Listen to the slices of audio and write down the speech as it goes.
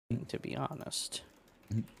to be honest.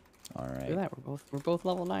 All right. Look at that. We're both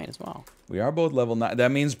level 9 as well. We are both level 9.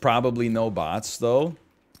 That means probably no bots, though.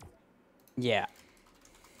 Yeah.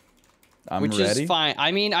 Which is fine.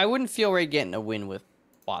 I mean, I wouldn't feel right getting a win with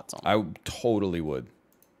bots on. I totally would.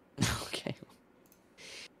 Okay.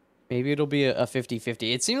 Maybe it'll be a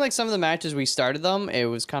 50-50. It seemed like some of the matches we started them, it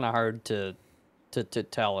was kind of hard to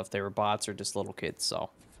tell if they were bots or just little kids, so.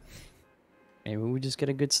 Maybe we just get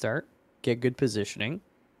a good start, get good positioning.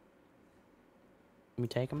 Let me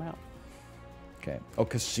take them out. Okay. Oh,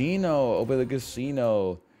 casino. Open the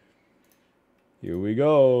casino. Here we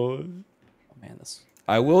go. Oh, man, this...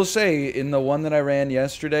 I will say, in the one that I ran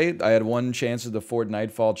yesterday, I had one chance at the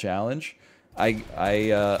Fortnitefall challenge. I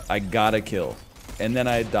got a kill. And then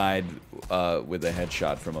I died with a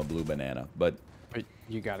headshot from a blue banana. But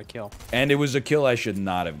you got a kill. And it was a kill I should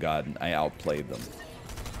not have gotten. I outplayed them.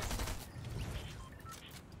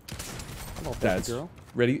 That's girl.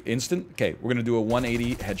 Ready? Instant? Okay, we're going to do a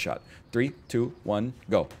 180 headshot. 3, 2, 1,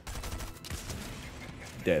 go.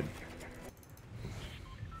 Dead.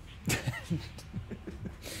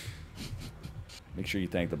 Make sure you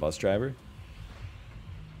thank the bus driver.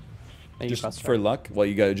 Just for luck. Well,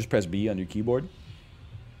 you gotta just press B on your keyboard.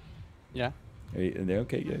 Yeah.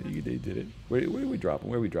 Okay, yeah, you did it. Where are we dropping?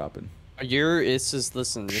 Where are we dropping?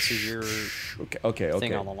 Listen, this is your okay.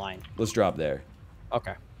 thing on the line. Let's drop there.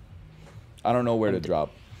 Okay. I don't know where to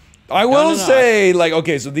drop. I will say, like,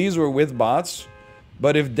 okay, so these were with bots,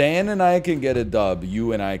 but if Dan and I can get a dub,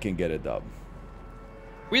 you and I can get a dub.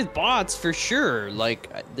 With bots, for sure. Like,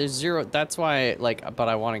 there's zero. That's why, like, but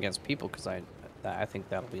I want against people because I think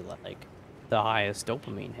that'll be like the highest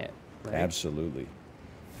dopamine hit. Right? Absolutely.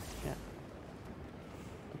 Yeah.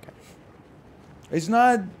 Okay. It's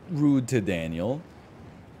not rude to Daniel.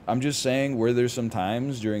 I'm just saying, were there some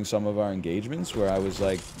times during some of our engagements where I was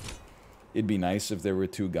like, it'd be nice if there were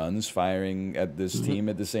 2 guns firing at this team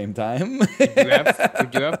at the same time. we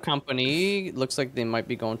do have company. Looks like they might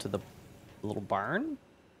be going to the little barn.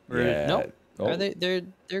 Or, yeah. Nope. Oh. Are they're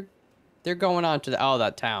going on to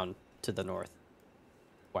that town to the north,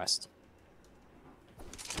 west.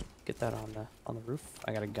 Get that on the roof.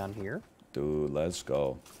 I got a gun here. Dude, let's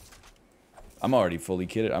go. I'm already fully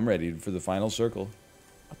kitted. I'm ready for the final circle.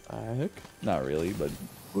 What the heck? Not really, but.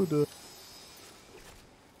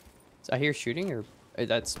 I hear shooting, or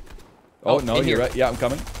that's. Oh no, you're right. Yeah, I'm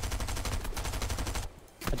coming.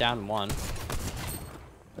 I downed one.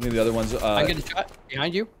 I think the other one's. I'm getting shot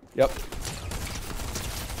behind you. Yep.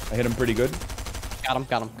 I hit him pretty good. Got him.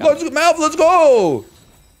 MALF, let's go!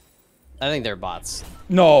 I think they're bots.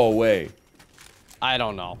 No way. I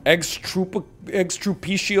don't know.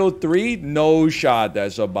 Extrupicio 3? No shot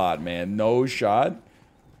that's a bot, man. No shot.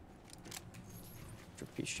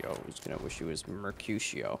 Extrupicio was gonna wish he was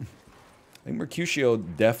Mercutio. I think Mercutio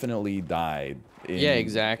definitely died. Yeah,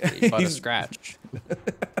 exactly. But a scratch.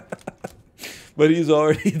 But he's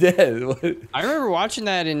already dead. I remember watching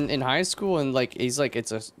that in high school, and like he's like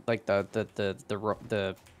it's a like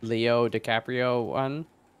the Leo DiCaprio one,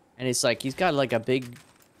 and it's like he's got like a big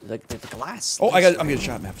like the glass. Oh, I'm getting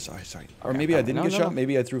shot, man. Sorry. Or maybe I didn't get shot. No.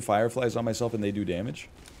 Maybe I threw fireflies on myself and they do damage.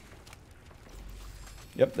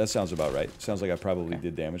 Yep, that sounds about right. Sounds like I probably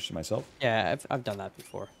did damage to myself. Yeah, I've done that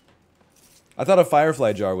before. I thought a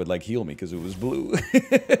firefly jar would like heal me because it was blue.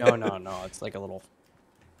 No. It's like a little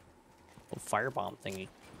firebomb thingy.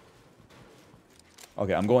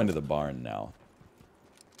 Okay, I'm going to the barn now.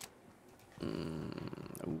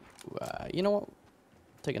 You know what?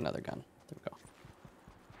 Take another gun. There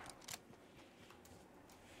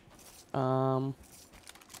we go.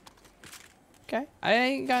 Okay. I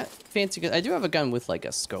ain't got fancy guns. I do have a gun with like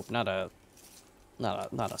a scope, not a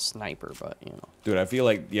sniper, but you know. Dude, I feel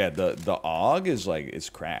like the AUG is like it's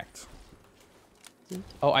cracked.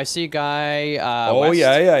 Oh, I see a guy. Oh west.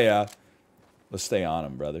 yeah. Let's stay on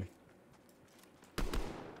him, brother.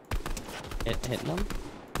 Hitting him.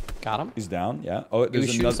 Got him. He's down. Yeah. Oh, there's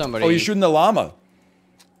shooting somebody. Oh, you're shooting the llama.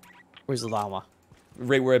 Where's the llama?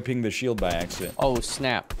 Right where I pinged the shield by accident. Oh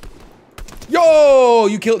snap! Yo,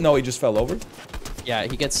 you killed. No, he just fell over. Yeah,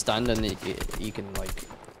 he gets stunned, and you can like.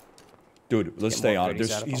 Dude, let's stay on it.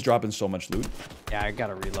 He's dropping so much loot. Yeah, I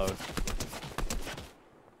gotta reload.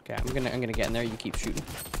 Okay, I'm gonna get in there. You keep shooting.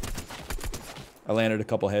 I landed a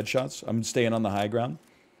couple headshots. I'm staying on the high ground.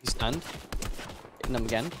 He's stunned. Hitting him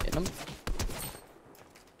again. Hitting him.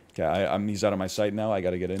 Okay, he's out of my sight now. I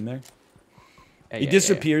gotta get in there. Yeah, he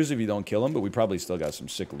disappears if you don't kill him, but we probably still got some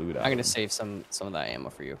sick loot out. I'm gonna save some of that ammo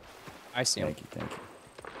for you. I see him. Thank you.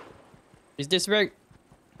 He's disappearing.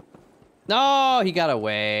 No, he got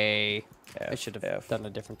away. I should have done a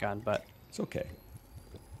different gun, but it's okay.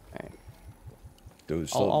 All right. Dude,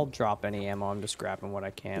 I'll drop any ammo. I'm just grabbing what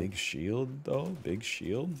I can. Big shield though. Big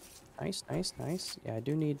shield. Nice, nice, nice. Yeah, I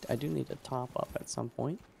do need a top up at some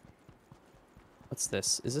point. What's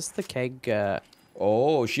this? Is this the keg?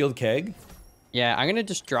 Oh, shield keg. Yeah, I'm gonna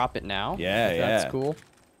just drop it now. Yeah, if yeah. That's cool.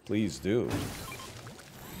 Please do.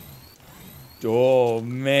 Oh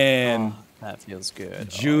man, that feels good.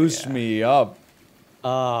 Juice me up.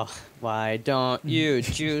 Oh, why don't you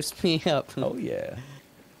juice me up? Oh yeah.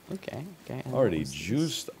 Okay, okay. Already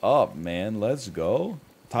juiced up, man. Let's go.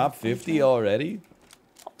 Top 50 already.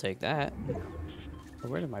 I'll take that.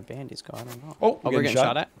 Where did my bandies go? I don't know. Oh, we're getting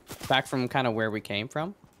shot at. Back from kind of where we came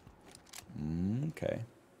from. Okay.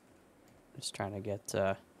 Just trying to get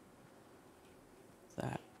that.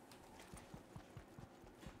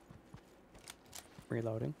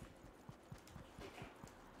 Reloading.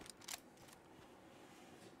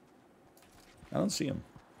 I don't see him.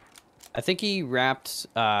 I think he wrapped,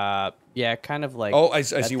 yeah, kind of like... Oh, I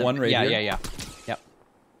see one right here. Yeah. Yep.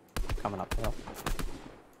 Coming up the hill.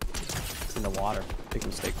 It's in the water. Big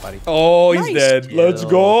mistake, buddy. Oh, he's dead. Kill. Let's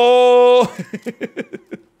go.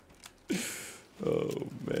 Oh,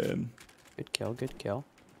 man. Good kill, good kill.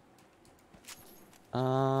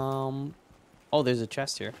 Oh, there's a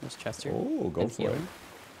chest here. There's a chest here. Oh, go for it.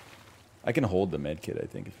 I can hold the med kit, I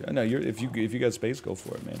think. If you got space, go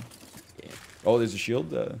for it, man. Yeah. Oh, there's a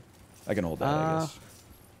shield. I can hold that, I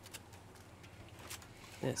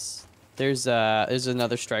guess. There's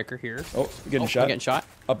another striker here. Oh, getting shot. Getting shot.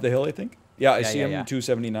 Up the hill, I think. Yeah, I see him.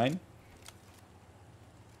 279.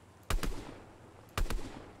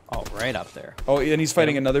 Oh, right up there. Oh, and he's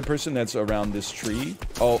fighting another person that's around this tree.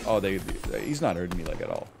 Oh, he's not hurting me like at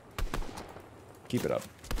all. Keep it up.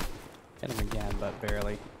 Hit him again, but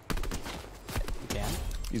barely. Again.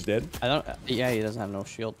 He's dead. Yeah, he doesn't have no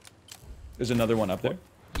shield. There's another one up there.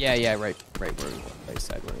 Yeah, right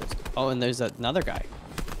side where it is. Oh, and there's another guy.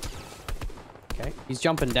 Okay, he's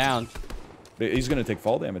jumping down. He's gonna take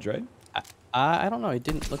fall damage, right? I don't know. It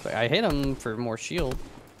didn't look like I hit him for more shield.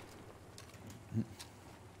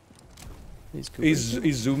 He's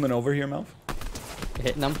zooming over here, Malf.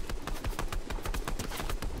 Hitting him.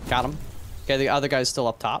 Got him. Okay, the other guy's still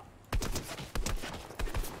up top.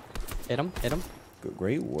 Hit him.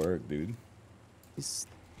 Great work, dude. These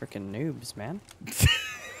freaking noobs, man.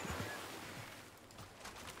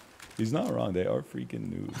 He's not wrong. They are freaking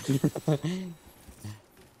noobs.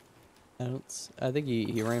 I think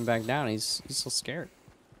he ran back down. He's so scared.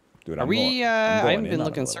 Dude, I haven't been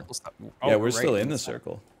looking circle stuff. Yeah, we're still in the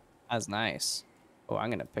circle. That's nice. Oh, I'm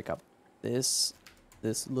gonna pick up this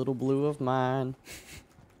little blue of mine.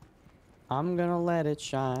 I'm gonna let it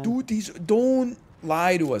shine. Dude, don't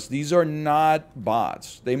lie to us. These are not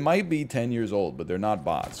bots. They might be 10 years old, but they're not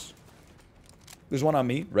bots. There's one on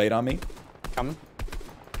me, right on me. Coming.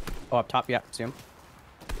 Oh, up top, yeah, see him.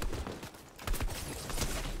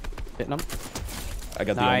 Hitting him. I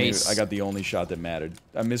got the only shot that mattered.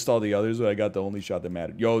 I missed all the others, but I got the only shot that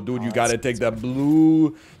mattered. Yo, dude, you gotta take the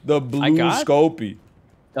blue scopy.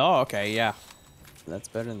 Oh, okay, yeah. That's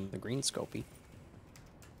better than the green scopy.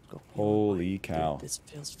 Holy cow. Dude, this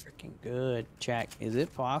feels freaking good. Check. Is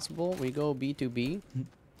it possible we go B2B?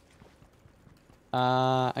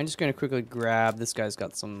 I'm just gonna quickly grab. This guy's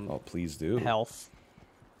got some. Oh, please do. Health.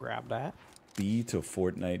 Grab that. B to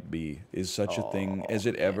Fortnite B is such a thing. Has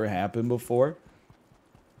it ever happened before?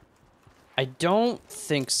 I don't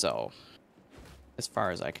think so. As far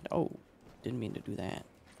as I can. Oh, didn't mean to do that.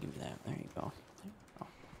 Give me that. There you go.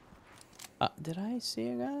 Did I see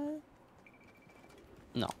a guy?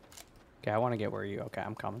 No. Okay, I want to get where you. Okay,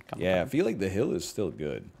 I'm coming. I feel like the hill is still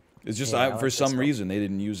good. It's just for some reason they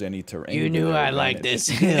didn't use any terrain. You knew I like this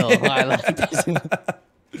hill. I like this hill.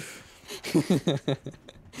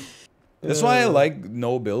 That's why I like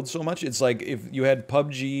no build so much. It's like if you had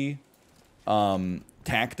PUBG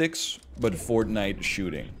tactics, but Fortnite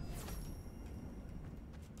shooting.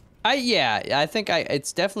 I think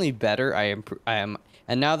it's definitely better. I am,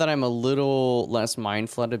 and now that I'm a little less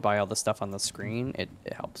mind flooded by all the stuff on the screen, it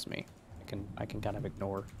helps me. I can kind of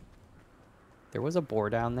ignore. There was a boar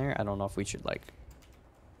down there. I don't know if we should like.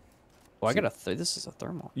 Oh, I got this is a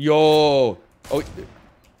thermal. Yo! Oh,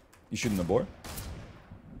 you shooting the boar?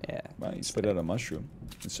 Yeah. Wow, you spit out a mushroom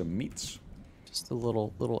and some meats. Just a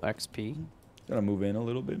little XP. Gonna move in a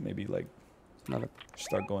little bit, maybe like another.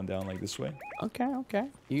 Start going down like this way. Okay.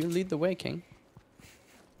 You lead the way, King.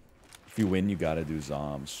 If you win, you gotta do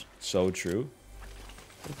zombs. So true.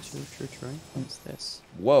 True. What's this?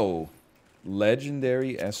 Whoa.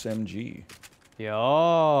 Legendary SMG.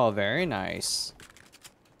 Yo, very nice.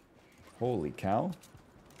 Holy cow.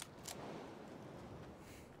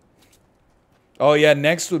 Oh yeah,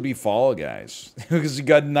 next would be Fall Guys because you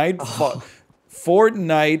got Nightfall,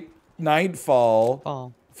 Fortnite,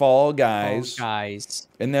 Nightfall, Fall Guys, Guys.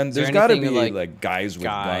 and then Is there there's got to anything be like like Guys with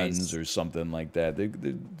Guns Guys? or something like that.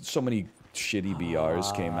 So many shitty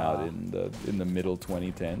BRs came out in the middle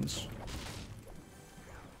 2010s.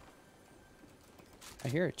 I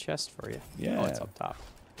hear a chest for you. Yeah. Oh, it's up top.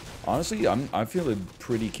 Honestly, I'm feeling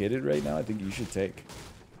pretty kitted right now. I think you should take.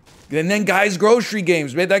 And then Guys Grocery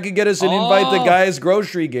Games, man, that could get us an invite to Guys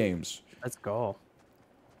Grocery Games. Let's go.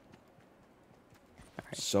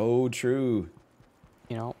 Right. So true.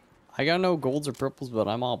 You know, I got no golds or purples, but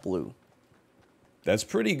I'm all blue. That's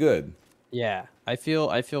pretty good. Yeah, I feel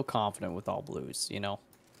confident with all blues. You know.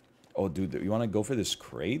 Oh, dude, you want to go for this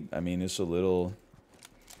crate? I mean, it's a little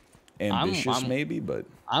ambitious, maybe, but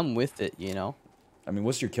I'm with it. You know. I mean,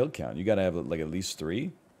 what's your kill count? You gotta have like at least 3.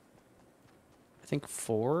 I think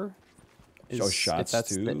 4. Oh, shots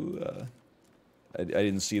too. I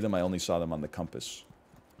didn't see them. I only saw them on the compass.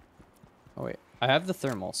 Oh wait, I have the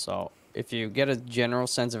thermal, so if you get a general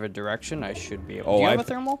sense of a direction, I should be able. Do you have a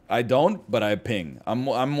thermal? I don't, but I ping. I'm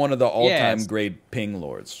one of the all-time great ping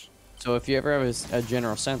lords. So if you ever have a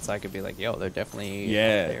general sense, I could be like, yo, they're definitely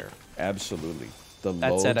up there. Absolutely.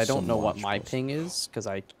 That said, I don't know what my ping is because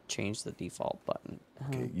I changed the default button.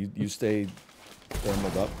 Okay, you stay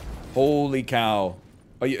thermaled up. Holy cow!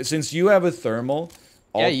 Oh, since you have a thermal,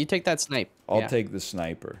 you take that snipe. I'll take the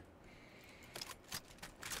sniper.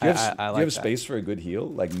 Do you have space for a good heal?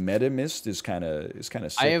 Like meta mist is kind of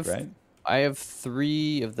sick, right? I have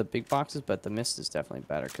 3 of the big boxes, but the mist is definitely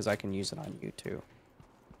better because I can use it on you too.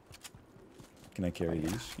 Can I carry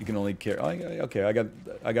these? You can only carry. Oh, okay, I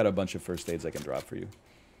got a bunch of first aids I can drop for you.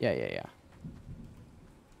 Yeah.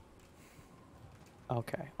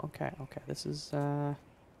 Okay. This is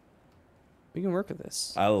we can work with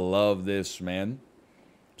this. I love this, man.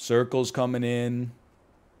 Circles coming in.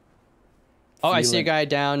 Oh, I see a guy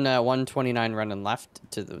down 129 running left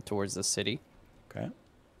towards the city. Okay.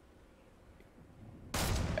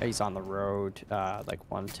 He's on the road, like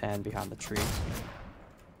 110 behind the tree.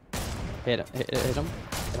 Hit him. Hit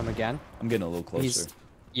him again. I'm getting a little closer.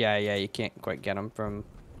 Yeah, you can't quite get him from...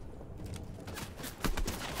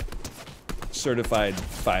 Certified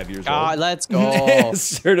 5 years old. Let's go.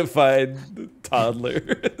 Certified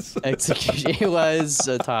toddler. Execution. He was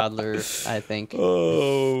a toddler, I think.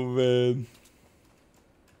 Oh, man.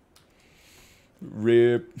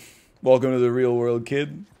 RIP. Welcome to the real world,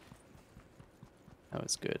 kid. That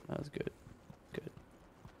was good. Good.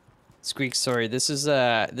 Squeak, sorry. This is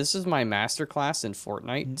my master class in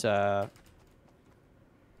Fortnite.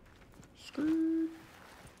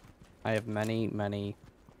 I have many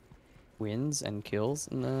wins and kills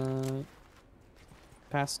in the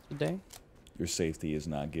past day. Your safety is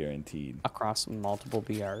not guaranteed. Across multiple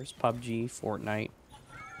BRs. PUBG, Fortnite,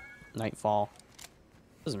 Nightfall.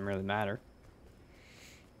 Doesn't really matter.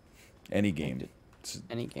 Any game.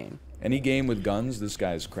 Any game. Any game with guns, this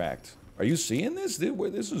guy's cracked. Are you seeing this?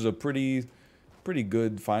 This is a pretty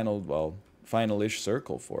good final-ish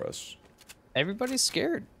circle for us. Everybody's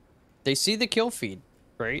scared. They see the kill feed,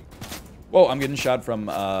 right? Whoa, I'm getting shot from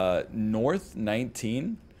north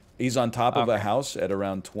 19. He's on top of a house at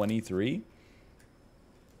around 23.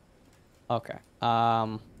 Okay.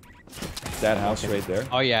 That house right there.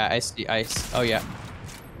 Oh yeah, I see. Oh yeah.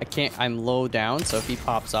 I can't. I'm low down, so if he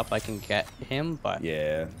pops up, I can get him. But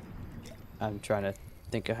yeah, I'm trying to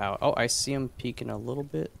think of how. Oh, I see him peeking a little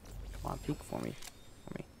bit. Come on, peek for me.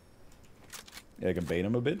 Yeah, I can bait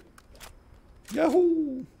him a bit.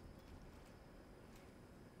 Yahoo!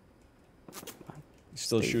 He's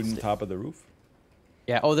still shooting top of the roof.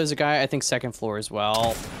 Yeah. Oh, there's a guy. I think second floor as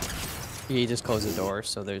well. He just closed the door,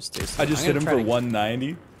 so there's. I just hit him for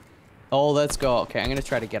 190. Oh, let's go. Okay, I'm gonna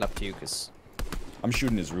try to get up to you because. I'm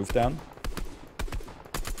shooting his roof down.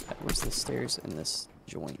 Where's the stairs in this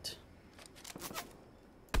joint?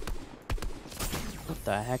 What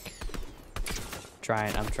the heck?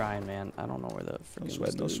 I'm trying, man. I don't know where the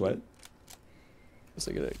freaking... No sweat.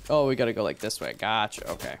 Oh, we gotta go like this way. Gotcha.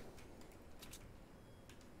 Okay.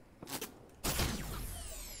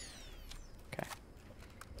 Okay.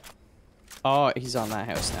 Oh, he's on that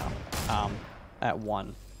house now. At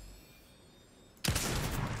 1.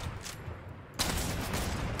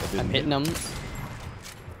 I'm hitting him.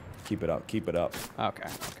 Keep it up. Keep it up. Okay.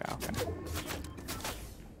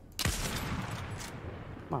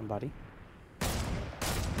 Come on, buddy.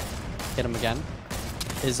 Hit him again.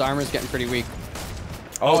 His armor's getting pretty weak.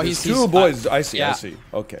 Oh, he's two boys. I see. I see.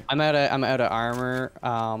 Okay. I'm out of armor.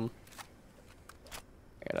 I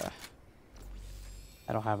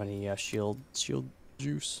don't have any shield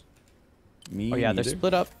juice. Me Oh yeah, neither. they're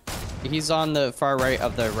split up. He's on the far right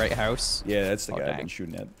of the right house. Yeah, that's the Oh, guy I've dang. been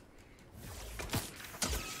shooting at.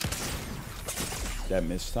 That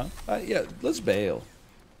missed, huh? Yeah, let's bail.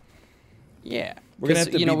 Yeah. We're gonna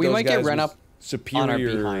have to you know, beat we those might get guys run with up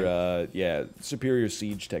superior, yeah, superior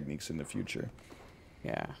siege techniques in the future.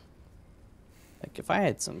 Yeah. Like, if I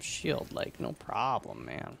had some shield, like, no problem,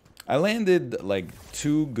 man. I landed, like,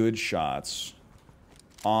 2 good shots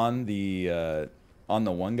on the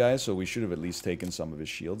one guy, so we should have at least taken some of his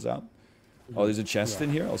shields out. Oh, there's a chest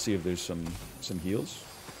in here. I'll see if there's some heals.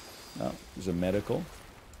 No, there's a medical.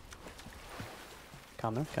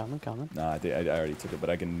 Coming. Nah, I already took it, but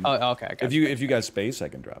I can... Oh, okay. I got if you got space, I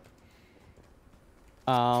can drop.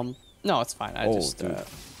 No, it's fine. I just... dude.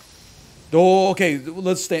 Oh, okay.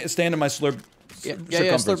 Let's stand in my slurp. Yeah,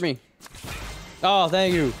 slurp me. Oh,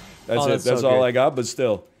 thank you. That's oh, it. That's so all good. I got, but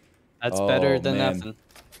still. That's better than nothing.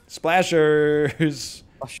 Splashers.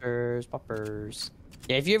 Splashers, poppers.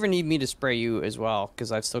 Yeah, if you ever need me to spray you as well,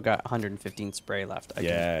 because I've still got 115 spray left. I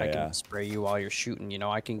can spray you while you're shooting. You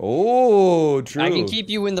know, I can. Oh, true. I can keep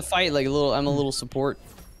you in the fight like a little. I'm a little support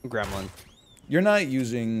gremlin. You're not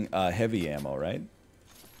using heavy ammo, right?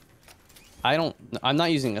 I'm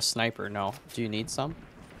not using a sniper. No. Do you need some?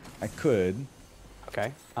 I could.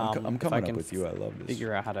 Okay. I'm coming up with you. I love this.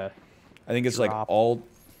 Figure out how to. I think it's like alt,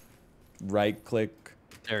 right click.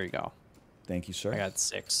 There you go. Thank you, sir. I got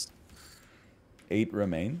 6. 8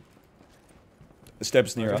 remain. The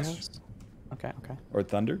steps near us. Okay. Or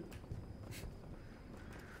thunder.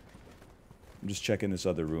 I'm just checking this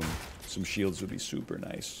other room. Some shields would be super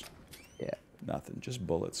nice. Yeah. Nothing. Just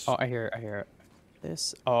bullets. Oh, I hear it.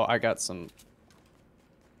 This. Oh, I got some.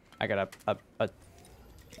 I got a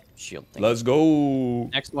shield thing. Let's go.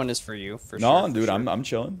 Next one is for you, for sure. No, dude, I'm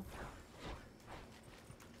chilling.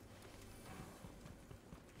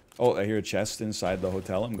 Oh, I hear a chest inside the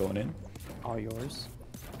hotel. I'm going in. All yours.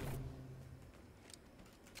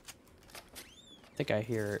 I think I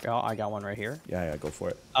hear. Oh, I got one right here. Yeah, go for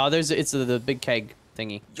it. Oh, it's the big keg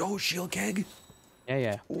thingy. Yo, shield keg.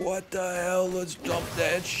 Yeah. What the hell? Let's dump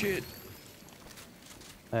that shit.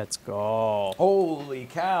 Let's go. Holy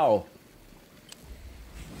cow.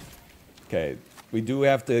 Okay, we do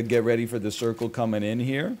have to get ready for the circle coming in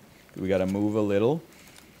here. We got to move a little.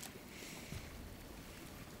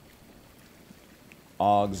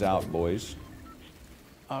 Ogs out, boys.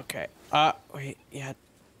 Okay. Wait. Yeah.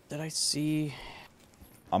 Did I see?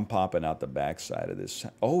 I'm popping out the backside of this.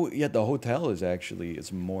 Oh, yeah, the hotel is actually,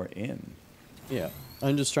 it's more in. Yeah.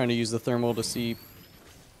 I'm just trying to use the thermal to see.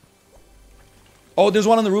 Oh, there's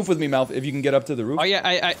one on the roof with me, Malf. If you can get up to the roof. Oh,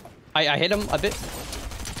 yeah. I hit him a bit.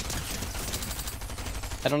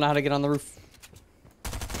 I don't know how to get on the roof.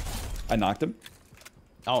 I knocked him.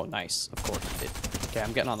 Oh, nice. Of course you did. Okay,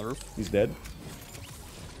 I'm getting on the roof. He's dead.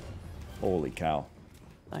 Holy cow.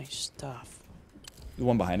 Nice stuff. The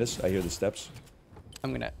one behind us. I hear the steps.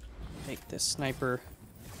 I'm gonna take this sniper.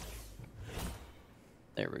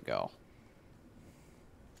 There we go.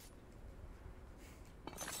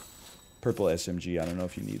 Purple SMG. I don't know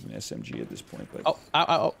if you need an SMG at this point, but... Oh,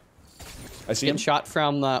 ow. I see Getting him. shot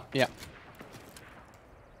from the... Yeah.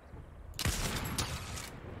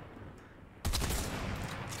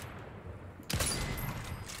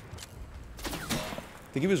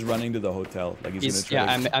 I think he was running to the hotel. Like he's gonna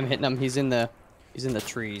try. Yeah, I'm hitting him. He's in the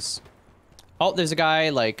trees. Oh, there's a guy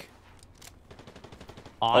like.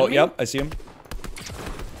 On me? Yep, I see him.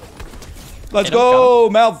 Let's go,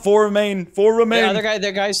 Mal. 4 remain. 4 remain.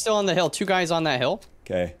 The guy's still on the hill. 2 guys on that hill.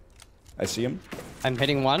 Okay, I see him. I'm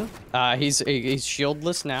hitting one. He's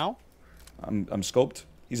shieldless now. I'm scoped.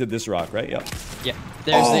 He's at this rock, right? Yep. Yeah.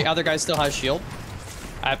 There's the other guy still has shield.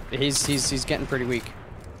 He's getting pretty weak.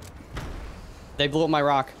 They blew up my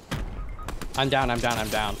rock. I'm down.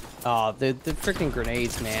 Oh, the freaking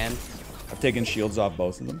grenades, man. I've taken shields off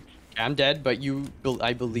both of them. I'm dead, but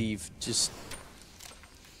I believe, just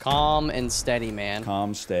calm and steady, man.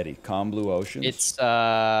 Calm, steady. Calm blue oceans. It's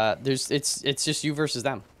just you versus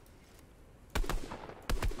them.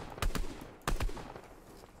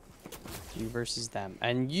 You versus them,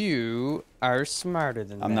 and you are smarter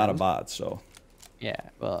than them. I'm not a bot, so. Yeah,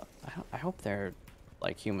 well, I hope they're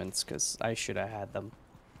like humans, because I should have had them.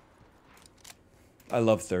 I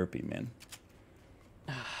love therapy, man.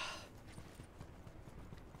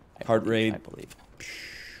 Heart rate. I believe.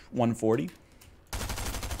 140.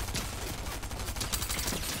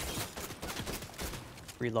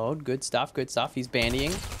 Reload. Good stuff. He's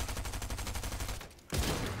bandying.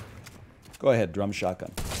 Go ahead, drum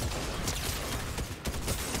shotgun.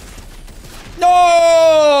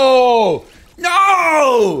 No!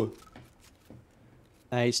 No!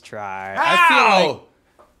 Nice try. How? I feel like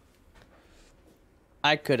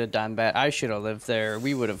I could have done better. I should have lived there.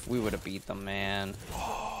 We would have beat them, man.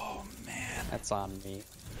 Oh man, that's on me.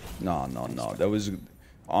 No. That was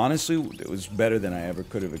honestly, it was better than I ever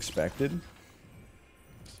could have expected.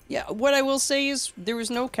 Yeah, what I will say is there was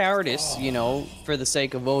no cowardice, you know, for the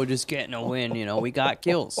sake of just getting a win. You know, we got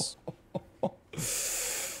kills.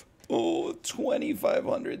 Oh,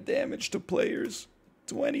 2,500 damage to players.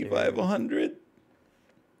 2,500.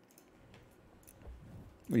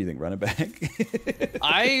 What do you think? Run it back?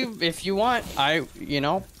 If you want, you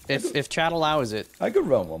know, if chat allows it. I could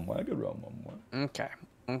run one more. Okay.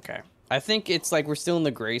 I think it's like we're still in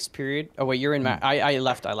the grace period. Oh wait, you're in. I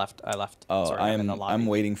left. Oh, sorry, I'm in the lobby. I'm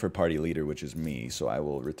waiting for party leader, which is me. So I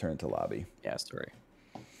will return to lobby. Yeah, sorry.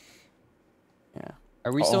 Yeah.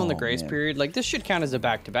 Are we still in the grace period? Like this should count as a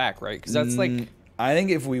back-to-back, right? Because that's like. I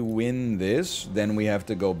think if we win this, then we have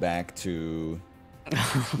to go back to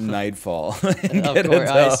Nightfall. Of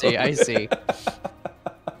course, I see.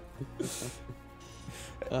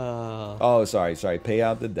 Oh, sorry. Pay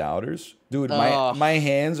out the doubters. Dude, my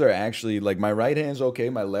hands are actually, like, my right hand's okay,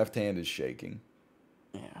 my left hand is shaking.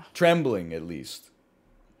 Yeah. Trembling, at least.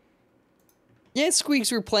 Yeah,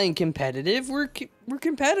 Squeaks, we're playing competitive. We're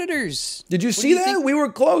competitors. Did you see that? We were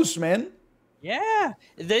close, man. Yeah.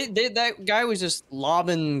 That guy was just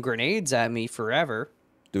lobbing grenades at me forever.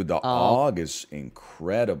 Dude, the AUG is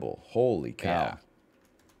incredible. Holy cow. Yeah.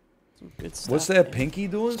 Some good stuff, What's that pinky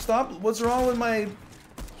doing? Stop. What's wrong with my...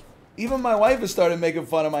 Even my wife has started making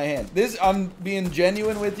fun of my hand. This, I'm being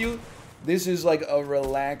genuine with you. This is like a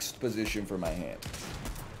relaxed position for my hand.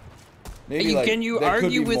 Maybe can you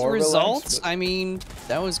argue with results? Relaxed, I mean,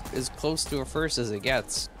 that was as close to a first as it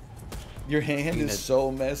gets. Your hand is so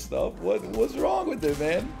messed up. What's wrong with it,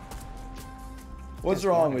 man? What's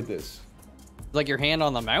wrong with this? Like your hand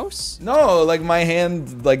on the mouse? No, like my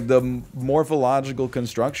hand, like the morphological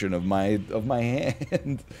construction of my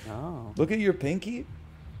hand. Oh. Look at your pinky.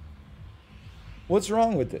 What's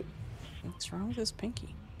wrong with it? What's wrong with his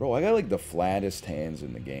pinky? Bro, I got like the flattest hands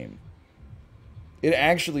in the game. It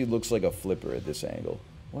actually looks like a flipper at this angle.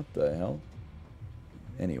 What the hell?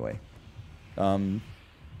 Anyway. How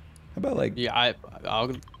about like... Yeah,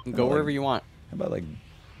 I'll go wherever you want. How about like...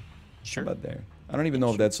 Sure. How about there? I don't even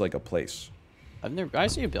know if that's like a place. I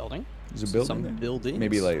see a building. There's a building Some there? buildings.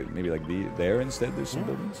 Maybe like there instead there's some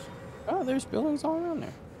buildings? Oh, there's buildings all around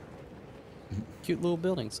there. Cute little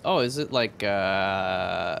buildings. Oh, is it like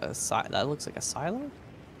that looks like a silo? Or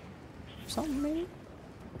something maybe?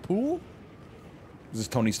 A pool? Is this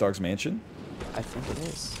Tony Stark's mansion? I think it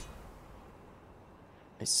is.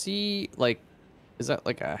 I see like, is that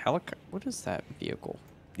like a helicopter? What is that vehicle?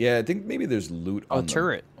 Yeah, I think maybe there's loot on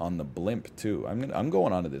turret. On the blimp too. I'm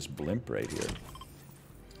going onto this blimp right here.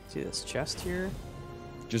 See this chest here?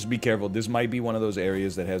 Just be careful. This might be one of those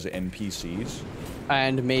areas that has NPCs.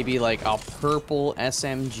 And maybe like a purple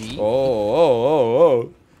SMG.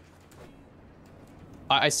 Oh.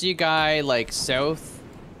 I see a guy like south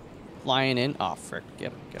flying in. Oh frick!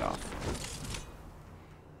 Get off.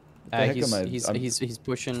 He's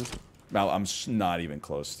pushing. Mal, I'm not even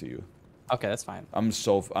close to you. Okay, that's fine.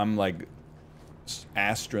 I'm like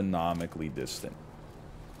astronomically distant.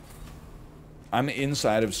 I'm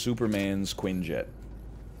inside of Superman's Quinjet.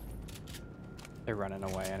 They're running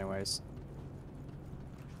away anyways.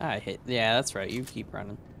 Yeah, that's right. You keep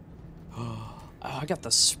running. Oh, I got the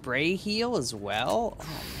spray heal as well. Oh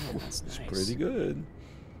man, that's nice. It's pretty good.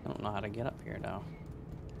 I don't know how to get up here now.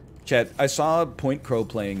 Chat, I saw Point Crow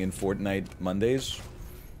playing in Fortnite Mondays.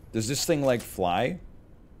 Does this thing like fly?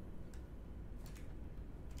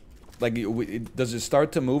 Like, does it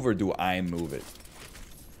start to move or do I move it?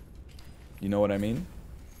 You know what I mean?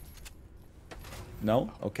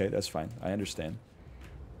 No? Okay, that's fine. I understand.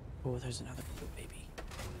 Oh, there's another baby.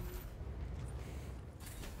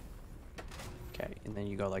 Okay, and then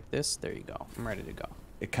you go like this. There you go. I'm ready to go.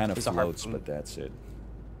 It kind of floats, but that's it.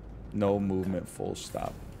 No movement, full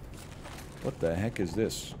stop. What the heck is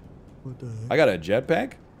this? What the heck? I got a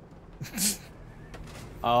jetpack?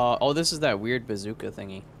 Oh, this is that weird bazooka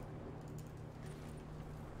thingy.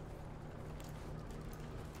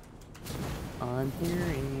 I'm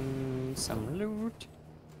hearing some loot.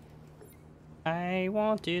 I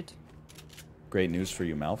want it. Great news for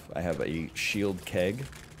you, MALF. I have a shield keg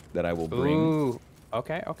that I will bring. Ooh.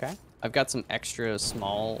 Okay. I've got some extra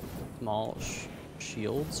small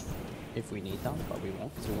shields if we need them, but we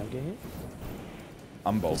won't because we won't get hit.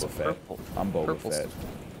 I'm Boba Fett. I'm Boba Fett.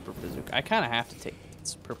 Super bazooka. I kind of have to take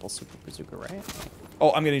this purple super bazooka, right?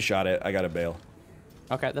 Oh, I'm getting shot at. I gotta bail.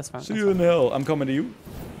 Okay, that's fine. See you in hell. I'm coming to you.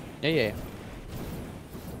 Yeah.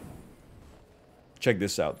 Check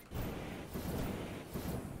this out.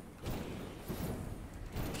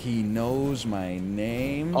 He knows my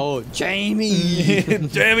name. Oh, Jamie!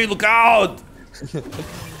 Jamie, look out!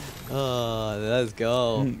 Oh, let's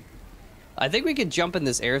go. I think we could jump in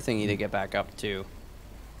this air thingy to get back up too.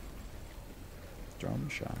 Drum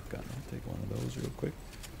shotgun. I'll take one of those real quick.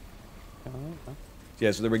 Oh.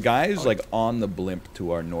 Yeah, so there were guys like on the blimp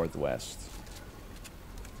to our northwest.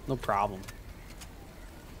 No problem.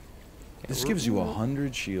 This gives you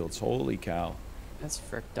 100 shields. Holy cow. That's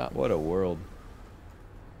fricked up. What a world.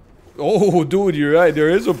 Oh, dude, you're right. There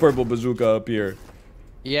is a purple bazooka up here.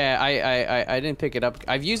 Yeah, I didn't pick it up.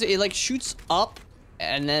 I've used it. It like shoots up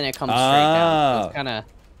and then it comes straight down. So it's kind of.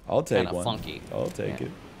 I'll take one. Funky. I'll take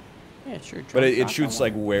it. Yeah, sure. But it shoots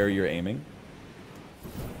like where you're aiming.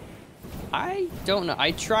 I don't know.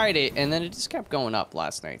 I tried it and then it just kept going up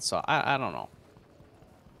last night. So I don't know.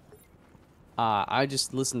 I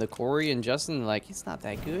just listened to Corey and Justin. Like it's not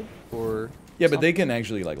that good. Or yeah, but they can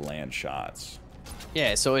actually like land shots.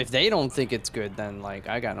 Yeah. So if they don't think it's good, then like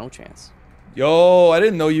I got no chance. Yo, I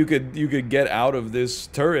didn't know you could get out of this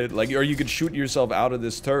turret, like, or you could shoot yourself out of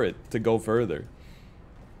this turret to go further.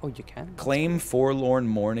 Oh, you can? Claim Forlorn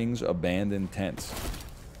Morning's abandoned tents.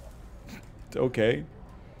 Okay.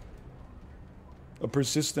 A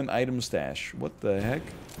persistent item stash. What the heck?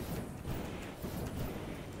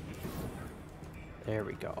 There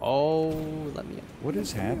we go. Oh, let me... What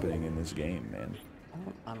is happening in this game, man?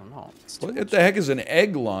 I don't know. What the heck is an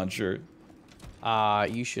egg launcher?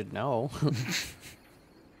 You should know.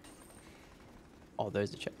 Oh,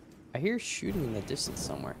 there's a check. I hear shooting in the distance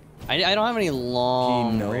somewhere. I don't have any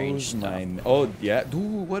long range stuff. Oh, yeah.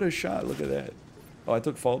 Dude, what a shot. Look at that. Oh, I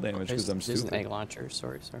took fall damage because I'm stupid. There's an egg launcher.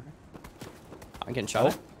 Sorry. I'm getting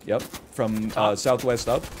shot. Oh, yep. From southwest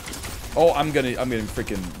up. Oh, I'm getting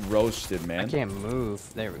freaking roasted, man. I can't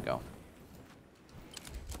move. There we go.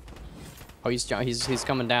 Oh, he's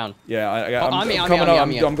coming down. Yeah, I'm coming up.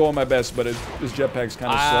 I'm going my best, but his jetpack's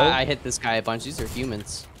kind of slow. I hit this guy a bunch. These are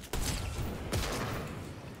humans.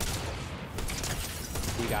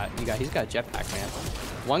 He's got a jetpack, man.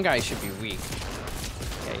 One guy should be weak.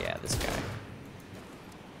 Yeah, this guy.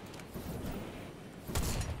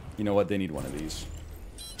 You know what? They need one of these.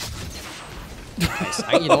 Nice.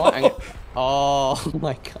 You know what? Oh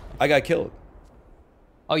my god. I got killed.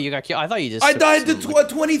 Oh, you got killed? I thought you just... I died to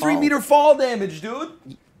 23-meter fall damage, dude.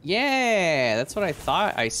 Yeah, that's what I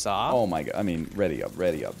thought I saw. Oh my god. I mean, ready up.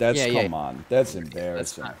 That's, come on. That's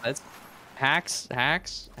embarrassing. That's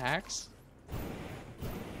hacks.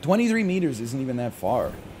 23 meters isn't even that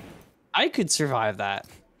far. I could survive that.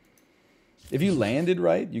 If you landed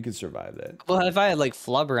right, you could survive that. Well, if I had like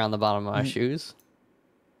flub around the bottom of my shoes.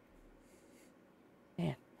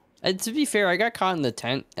 Man. And to be fair, I got caught in the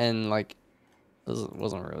tent and like it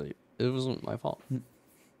wasn't my fault.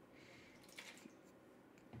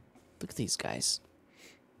 Look at these guys.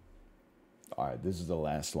 All right, this is the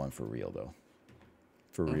last one for real though.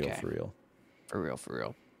 For real. For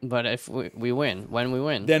real. But if we win, when we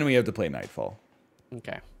win, then we have to play Nightfall.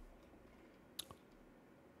 Okay.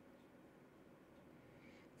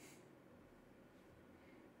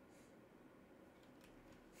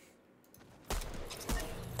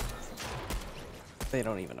 They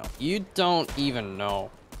don't even know. You don't even know.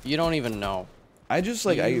 You don't even know. I just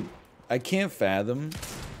like I can't fathom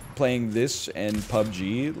playing this and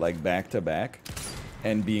PUBG like back to back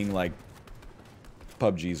and being like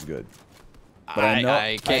PUBG's good. But I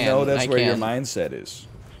know that's where your mindset is.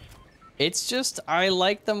 It's just I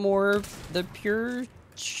like the pure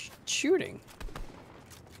shooting.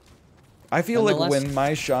 I feel like when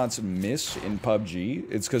my shots miss in PUBG,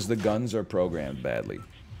 it's because the guns are programmed badly.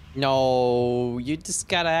 No, you just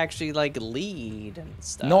gotta actually like lead and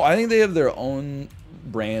stuff. No, I think they have their own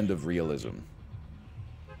brand of realism.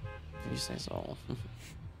 You say so.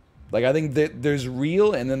 Like I think that there's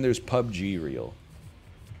real and then there's PUBG real.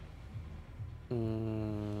 I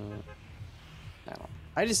don't.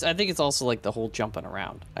 I think it's also like the whole jumping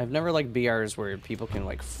around. I've never liked BRs where people can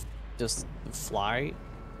like just fly.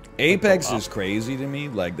 Apex is crazy to me.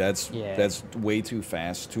 Like that's way too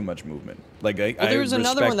fast, too much movement. Like there was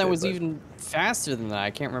another one that was even faster than that.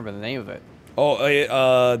 I can't remember the name of it. Oh,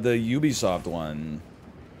 the Ubisoft one.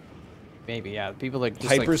 Maybe people like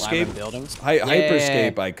just Hyperscape like buildings.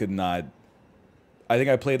 Hyperscape. I could not. I think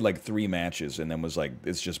I played like 3 matches and then was like,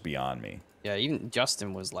 it's just beyond me. Yeah, even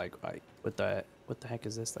Justin was like, what the heck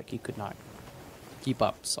is this? Like he could not keep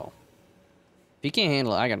up. So if he can't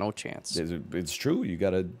handle it, I got no chance. It's true. You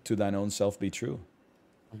gotta to thine own self be true.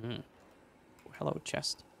 Hello,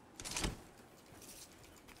 chest.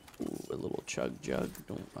 Ooh, a little chug jug.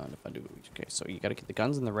 Don't mind if I do. Okay, so you gotta get the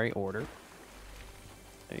guns in the right order.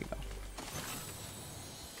 There you go.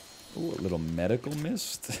 Ooh, a little medical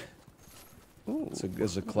mist. Ooh.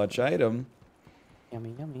 It's a clutch item.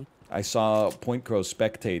 Yummy, yummy. I saw Point Crow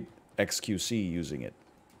spectate XQC using it.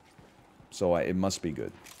 So it must be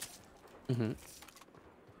good. Mm-hmm.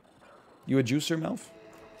 You a juicer, Melf?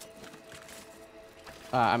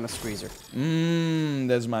 I'm a squeezer.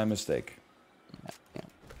 That's my mistake. Yeah.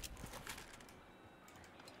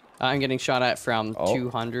 I'm getting shot at from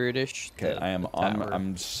 200-ish. Okay, I am on.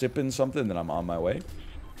 I'm sipping something, then I'm on my way.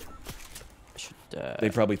 They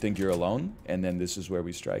probably think you're alone, and then this is where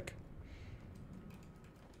we strike.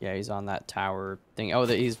 Yeah, he's on that tower thing. Oh,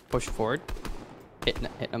 he's pushing forward. Hitting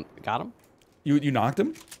him. Got him. You knocked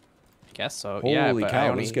him? I guess so. Holy yeah, but cow, I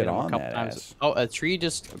only let's get hit him on a couple that times. ass. Oh, a tree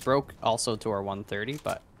just broke also to our 130,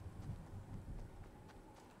 but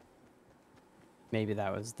maybe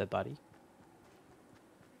that was the buddy.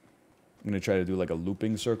 I'm gonna try to do like a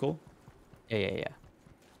looping circle. Yeah.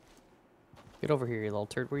 Get over here, you little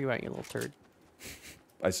turd. Where you at, you little turd?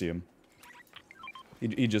 I see him.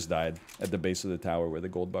 He just died at the base of the tower where the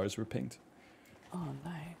gold bars were pinged. Oh,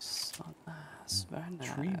 nice. Oh, nice. Very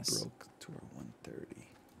nice. Tree broke to our 130.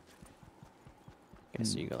 Okay,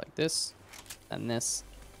 so you go like this, and this,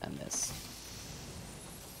 and this.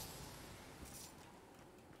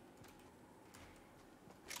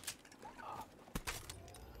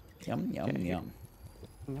 Yum, yum, Okay. yum.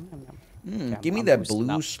 Yum, yum, yum. Give me I'm that boosting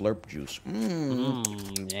blue up. slurp juice.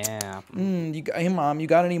 Yeah. Hey, Mom, you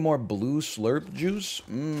got any more blue slurp juice?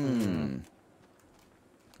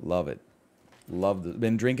 Love it. Love it.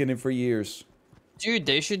 Been drinking it for years. Dude,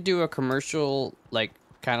 they should do a commercial, like,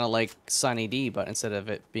 kind of like Sunny D, but instead of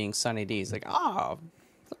it being Sunny D, it's like,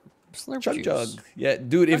 slurp Chug juice. jug. Yeah,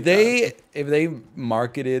 dude, if they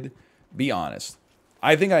marketed, be honest.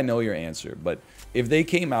 I think I know your answer, but if they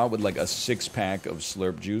came out with like a 6-pack of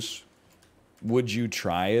slurp juice, would you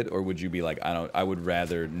try it, or would you be like, I would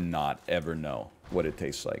rather not ever know what it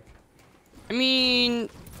tastes like? I mean,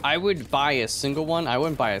 I would buy a single one. I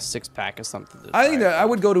wouldn't buy a 6-pack of something. I think that I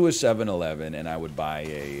would go to a 7-Eleven and I would buy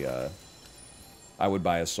a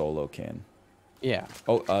solo can. Yeah.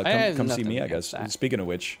 Oh, come see me, I guess. That. Speaking of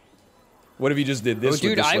which, what if you just did this? Oh,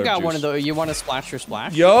 dude, with the I've slurp got juice? one of those. You want to splash or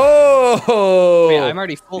splash? Yo! Wait, I'm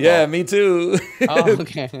already full. Yeah, though. me too. Oh,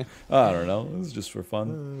 okay. I don't know. It was just for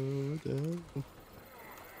fun.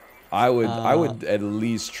 I would at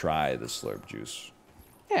least try the slurp juice.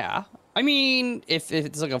 Yeah. I mean, if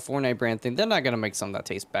it's like a Fortnite brand thing, they're not gonna make something that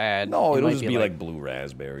tastes bad. No, it'll might just be like blue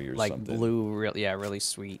raspberry or like something. blue, really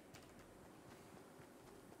sweet.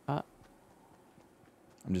 I'm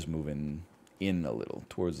just moving in a little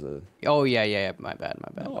towards the. Oh yeah. My bad.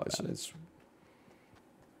 No, my bad.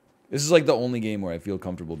 this is like the only game where I feel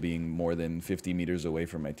comfortable being more than 50 meters away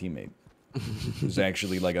from my teammate. There's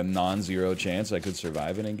actually like a non-zero chance I could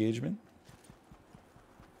survive an engagement.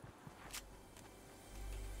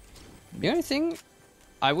 The only thing,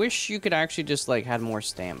 I wish you could actually just like had more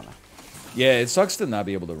stamina. Yeah, it sucks to not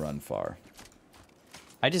be able to run far.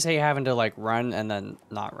 I just hate having to like run and then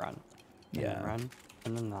not run. And Yeah. then run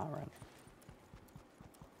and then not run.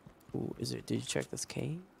 Ooh, is it? Did you check this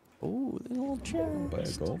cave? Ooh, there's a little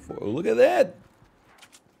chest. Go for it. Look at that.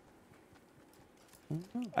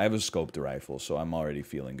 I have a scoped rifle, so I'm already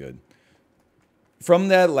feeling good. From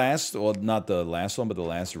that last, well, not the last one, but the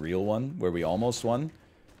last real one where we almost won.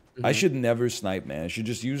 I should never snipe, man. I should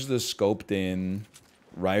just use the scoped-in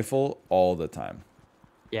rifle all the time.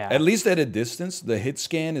 Yeah. At least at a distance, the hit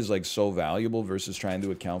scan is like so valuable versus trying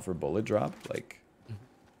to account for bullet drop. Like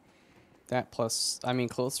that plus, I mean,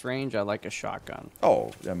 close range. I like a shotgun.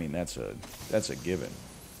 oh, I mean that's a given.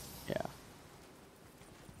 Yeah.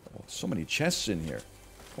 Oh, so many chests in here.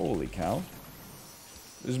 Holy cow!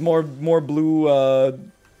 There's more blue. A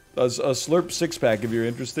slurp 6-pack if you're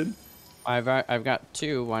interested. I've got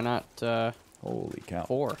 2. Why not? Holy cow!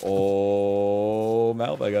 4. Oh,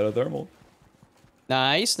 Malf, I got a thermal.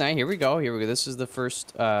 Nice. Here we go. This is the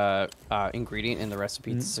first ingredient in the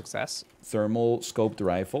recipe to success. Thermal scoped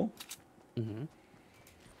rifle. You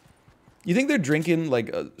think they're drinking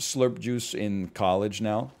like slurp juice in college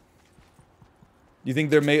now? You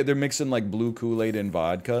think they're mixing like blue Kool-Aid and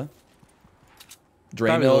vodka?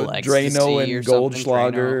 Drano and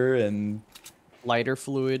Goldschlager and lighter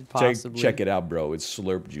fluid, possibly. check it out, bro. It's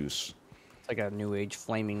slurp juice. It's like a new age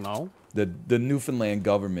flaming mo. The Newfoundland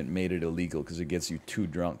government made it illegal because it gets you too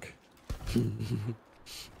drunk.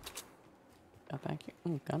 Got back here.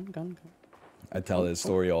 Ooh, gun. I tell this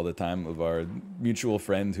story all the time of our mutual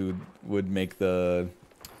friend who would make the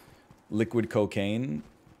liquid cocaine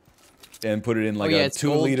and put it in like a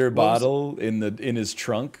 2-liter bottle in his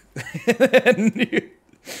trunk. And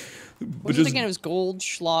What was it again? It was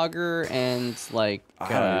Goldschlager and like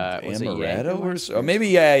was it Amaretto or so? Or maybe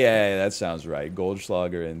yeah, that sounds right.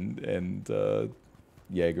 Goldschlager and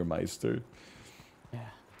Jägermeister. Yeah.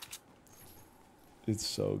 It's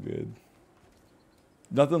so good.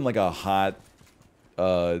 Nothing like a hot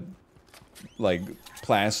like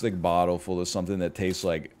plastic bottle full of something that tastes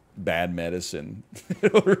like bad medicine.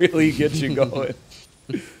 It'll really get you going.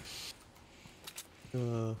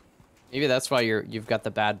 Maybe that's why you've got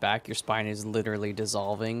the bad back. Your spine is literally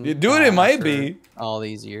dissolving. Dude, it might be. All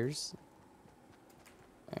these years.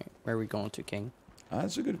 All right, where are we going to, King?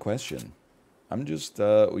 That's a good question. I'm just,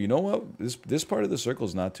 you know what? This part of the circle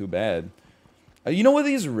is not too bad. You know what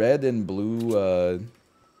these red and blue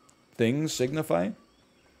things signify?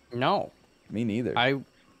 No. Me neither. I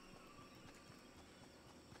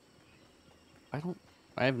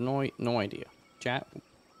have no idea. Chat.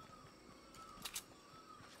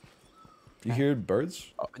 You hear birds?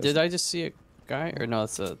 Oh, did I just see a guy? Or no,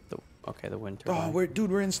 it's the wind turbine. Oh,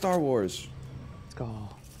 dude, we're in Star Wars. Let's go. Oh,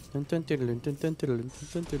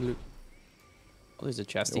 there's a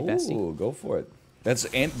chesty bestie. Ooh, go for it. That's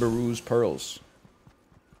Aunt Beru's pearls.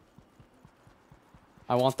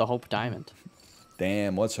 I want the Hope Diamond.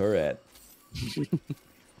 Damn, what's her at?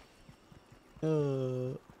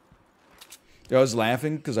 I was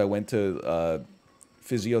laughing because I went to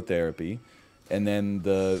physiotherapy, and then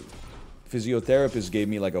the physiotherapist gave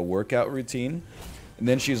me like a workout routine, and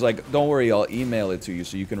then she's like, "Don't worry, I'll email it to you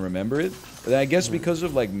so you can remember it." But I guess because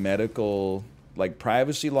of like medical like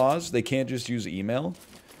privacy laws, they can't just use email.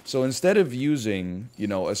 So instead of using, you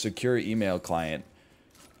know, a secure email client,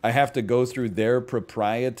 I have to go through their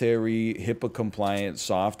proprietary HIPAA compliant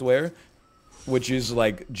software, which is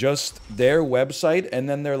like just their website, and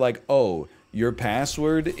then they're like, "Oh, your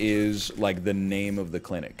password is like the name of the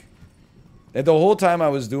clinic." And the whole time I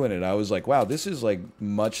was doing it, I was like, wow, this is like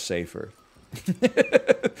much safer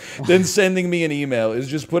than sending me an email. Is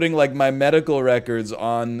just putting like my medical records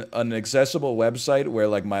on an accessible website where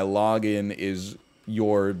like my login is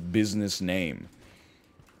your business name.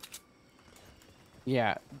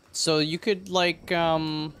 Yeah. So you could like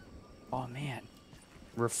oh man,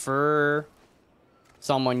 refer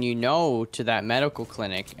someone you know to that medical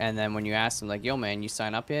clinic, and then when you ask them like, "Yo man, you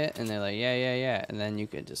sign up yet?" and they're like, "Yeah," and then you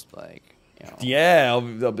could just like, you know. Yeah,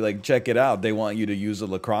 they'll be like, check it out. They want you to use a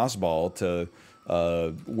lacrosse ball to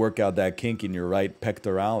work out that kink in your right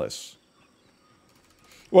pectoralis.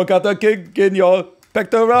 Work out the kink in your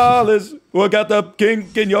pectoralis. Work out the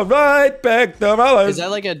kink in your right pectoralis. Is that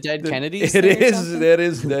like a Dead Kennedys It thing or is. something? That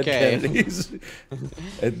is Dead Okay. Kennedys.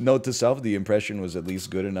 Note to self: the impression was at least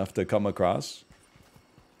good enough to come across.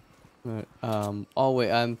 Oh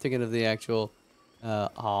wait, I'm thinking of the actual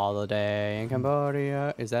Holiday in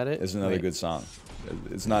Cambodia. Is that it? It's another good song.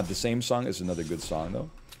 It's not the same song. It's another good song though.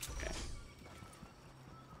 Okay.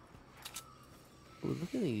 Ooh,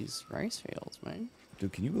 look at these rice fields, man.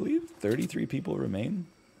 Dude, can you believe 33 people remain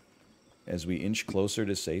as we inch closer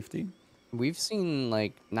to safety? We've seen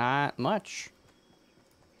like not much.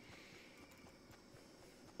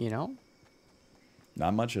 You know?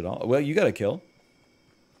 Not much at all. Well, you got a kill.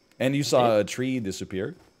 And you saw a tree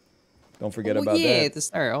disappear. Don't forget about that. Yeah, at the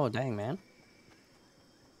start. Oh, dang, man.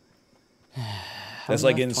 That's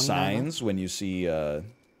like in Signs when you see, you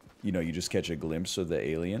know, you just catch a glimpse of the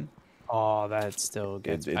alien. Oh, that still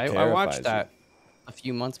gets me. I terrifies watched that a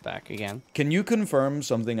few months back again. Can you confirm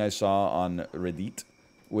something I saw on Reddit,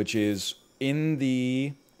 which is in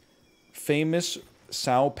the famous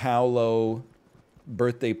Sao Paulo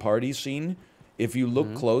birthday party scene? If you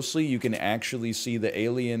look closely, you can actually see the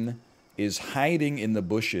alien is hiding in the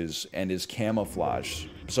bushes and is camouflaged.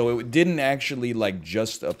 So it didn't actually like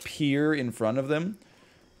just appear in front of them.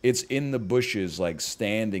 It's in the bushes, like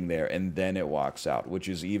standing there, and then it walks out, which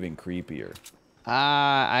is even creepier.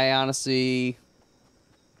 I honestly,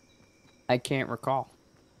 I can't recall.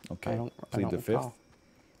 Okay, I don't plead the recall. fifth.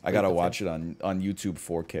 I gotta watch it on YouTube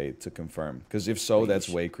 4K to confirm, because if so, that's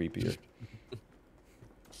way creepier.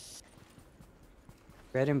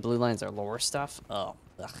 Red and blue lines are lore stuff. Oh,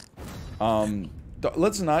 ugh.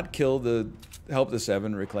 Let's not kill the help the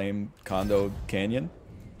Seven reclaim Condo Canyon.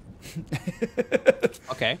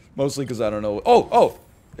 Okay. Mostly because I don't know. Oh,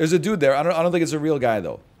 there's a dude there. I don't think it's a real guy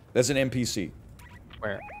though. That's an NPC.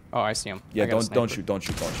 Where? Oh, I see him. Yeah, don't shoot.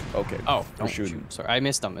 Okay. Oh, we're don't shooting. shoot. Sorry, I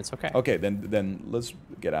missed him. It's okay. Okay, then let's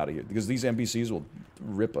get out of here because these NPCs will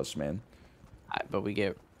rip us, man. But we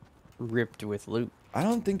get ripped with loot. I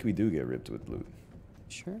don't think we do get ripped with loot.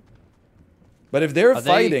 Sure. But if they're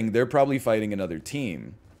fighting, they're probably fighting another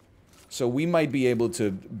team. So we might be able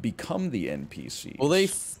to become the NPCs. Will they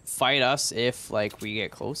fight us if like we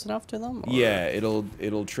get close enough to them? Or? Yeah,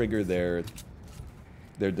 it'll trigger their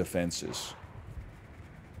defenses.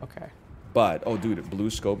 Okay. But oh, dude, blue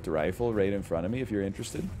scoped rifle right in front of me. If you're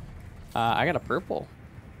interested. I got a purple.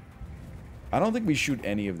 I don't think we shoot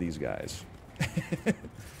any of these guys.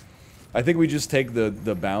 I think we just take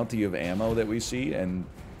the bounty of ammo that we see and.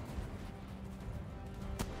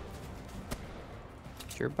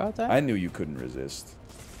 Sure about that? I knew you couldn't resist.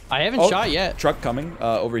 I haven't shot yet. Truck coming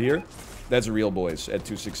over here. That's real boys at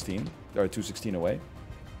 216 or 216 away.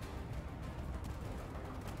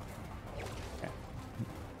 Okay.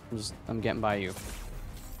 I'm getting by you.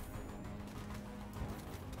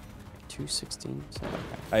 216. So,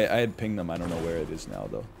 okay. I had pinged them. I don't know where it is now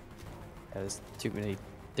though. Yeah, there's too many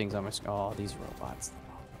things on my screen. Oh, these robots.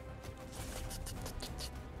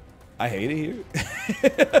 I hate it here.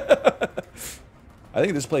 I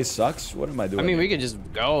think this place sucks. What am I doing? I mean, here? we could just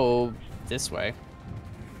go this way.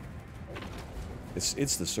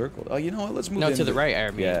 It's the circle. Oh, you know what? Let's move. No, to the right. I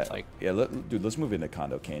mean, yeah, like dude, let's move into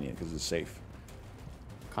Condo Canyon because it's safe.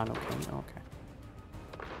 Condo Canyon.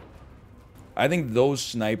 Okay. I think those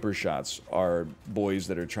sniper shots are boys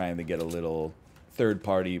that are trying to get a little third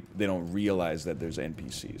party. They don't realize that there's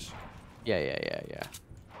NPCs. Yeah.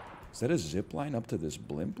 Is that a zip line up to this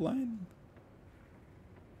blimp line?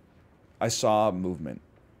 I saw movement.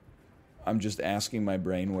 I'm just asking my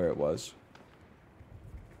brain where it was.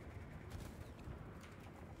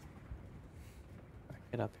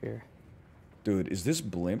 Get up here. Dude, is this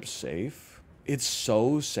blimp safe? It's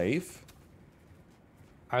so safe.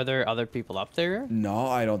 Are there other people up there? No,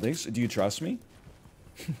 I don't think so. Do you trust me?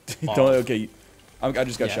 Oh. Okay. I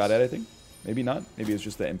just got shot at, I think. Maybe not. Maybe it's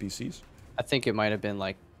just the NPCs. I think it might have been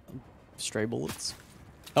like stray bullets.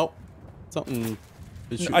 Oh, something.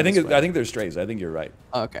 I think they're strays. I think you're right.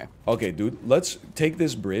 Oh, okay. Okay, dude. Let's take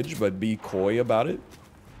this bridge, but be coy about it.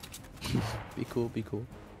 Be cool. Be cool.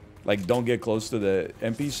 Like, don't get close to the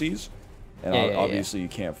NPCs. And obviously you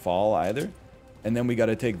can't fall either. And then we got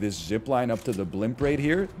to take this zip line up to the blimp right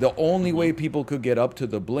here. The only way people could get up to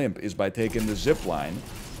the blimp is by taking the zip line.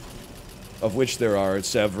 Of which there are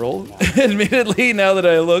several, admittedly, now that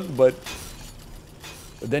I look, but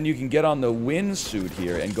then you can get on the windsuit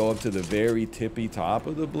here and go up to the very tippy top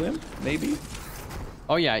of the blimp, maybe?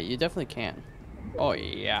 Oh, yeah, you definitely can. Oh,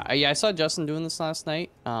 yeah. Yeah, I saw Justin doing this last night.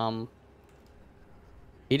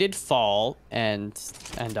 He did fall and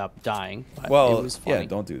end up dying, but it was funny. Yeah,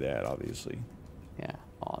 don't do that, obviously. Yeah.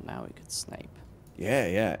 Oh, now we could snipe.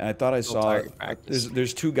 Yeah. And I thought I saw...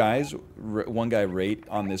 There's two guys. One guy right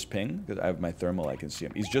on this ping. Because I have my thermal, I can see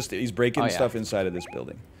him. He's breaking stuff inside of this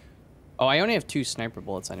building. Oh, I only have 2 sniper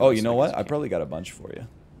bullets. Anyway, oh, you know what? I probably got a bunch for you.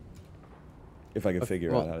 If I could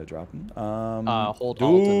figure out how to drop them. Hold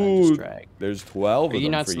alt and then just drag. There's 12 of them for you. Are you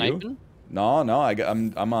not sniping? No,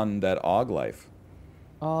 I'm on that AUG life.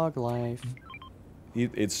 AUG life.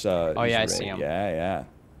 Oh yeah, I see him. Yeah.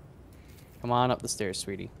 Come on up the stairs,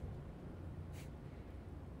 sweetie.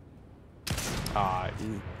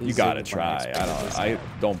 You gotta try. I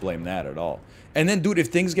don't blame that at all. And then, dude, if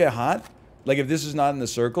things get hot, like if this is not in the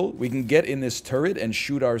circle, we can get in this turret and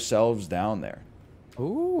shoot ourselves down there.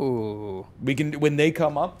 Ooh. We can, when they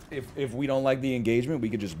come up, if we don't like the engagement, we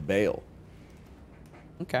could just bail.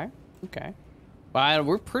 Okay. Well,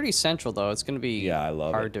 we're pretty central though. It's gonna be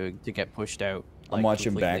hard to get pushed out. Like, I'm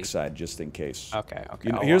watching completely. Backside just in case. Okay.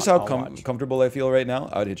 You know, here's how comfortable I feel right now.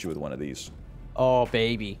 I would hit you with one of these. Oh,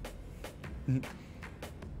 baby.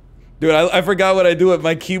 Dude, I forgot what I do with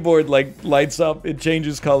my keyboard. Like lights up, it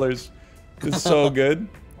changes colors. It's so good.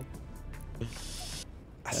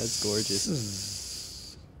 That's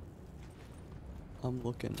gorgeous. I'm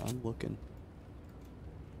looking.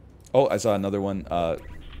 Oh, I saw another one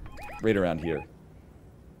right around here.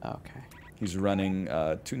 Okay. He's running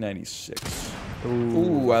 296.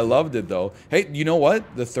 Ooh, I loved it though. Hey, you know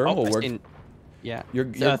what? The thermal worked. Yeah. You're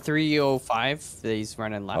 305. He's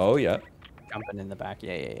running left. Oh yeah. Jumping in the back.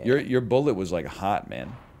 Yeah. Your bullet was like hot,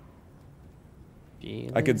 man.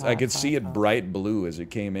 I could see it bright blue as it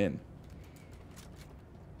came in.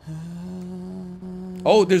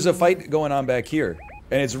 Oh, there's a fight going on back here,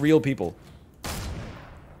 and it's real people.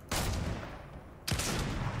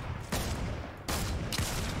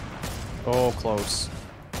 Oh, close.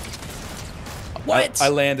 What? I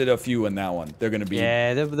landed a few in that one. They're gonna be.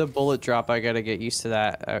 Yeah, the bullet drop. I gotta get used to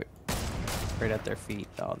that. Right at their feet.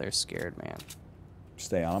 Oh, they're scared, man.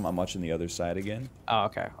 Stay on them. I'm watching the other side again. Oh,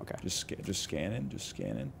 okay. Just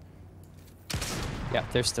scanning. Yeah,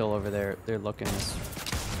 they're still over there. They're looking.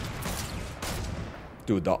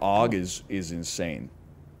 Dude, the AUG is insane.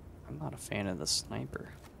 I'm not a fan of the sniper.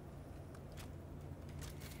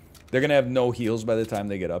 They're gonna have no heals by the time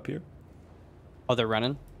they get up here. Oh, they're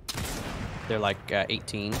running. They're like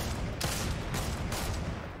 18.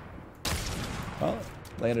 Oh,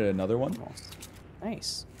 landed another one. Almost.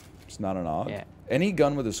 Nice. It's not an AUG. Yeah. Any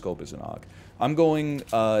gun with a scope is an AUG. I'm going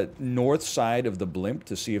north side of the blimp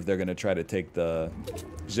to see if they're gonna try to take the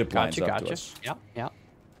zip lines up to us. Yep, yep.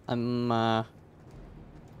 I'm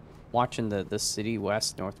watching the city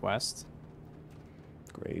west, northwest.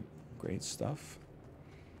 Great, great stuff.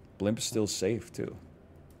 Blimp is still safe too.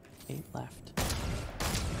 8 left.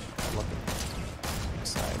 Look at the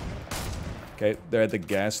side. Okay, they're at the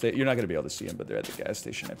gas station. You're not gonna be able to see them, but they're at the gas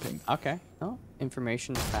station. I pinged. Okay. Oh,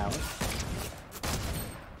 information is power.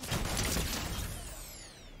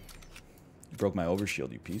 You broke my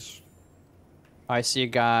overshield, you piece. I see a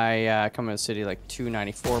guy coming to the city like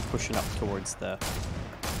 294, pushing up towards the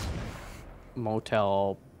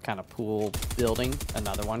motel kind of pool building.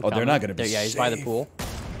 Another one. Oh, they're not gonna be Yeah, he's by the pool.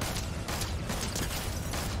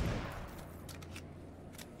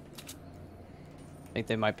 I think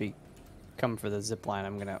they might be coming for the zip line.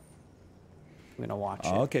 I'm gonna watch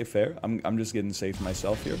it. Okay, fair. I'm just getting safe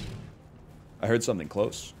myself here. I heard something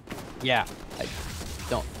close. Yeah, I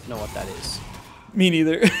don't know what that is. Me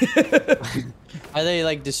neither. Are they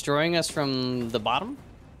like destroying us from the bottom?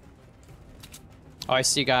 Oh, I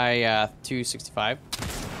see guy 265.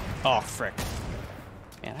 Oh, frick.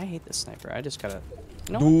 Man, I hate this sniper. I just gotta...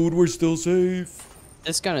 You know Dude, we're still safe.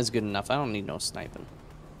 this gun is good enough. I don't need no sniping.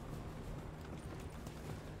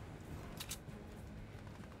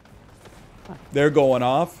 They're going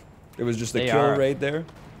off. It was just a They kill are. right there.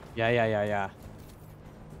 Yeah.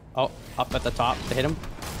 Oh, up at the top to hit him.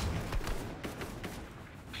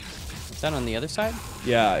 Is that on the other side?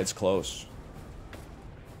 Yeah, it's close.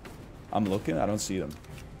 I'm looking. I don't see them.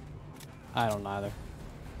 I don't either.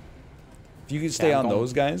 If you can stay I'm on going-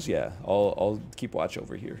 those guys, yeah, I'll keep watch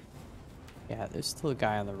over here. Yeah, there's still a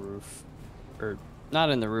guy on the roof. Or, not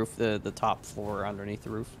in the roof, the top floor underneath the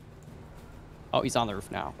roof. Oh, he's on the roof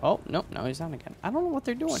now. Oh, no, he's on again. I don't know what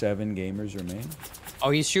they're doing. 7 gamers remain. Oh,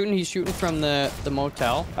 he's shooting from the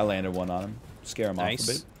motel. I landed one on him. Scare him off a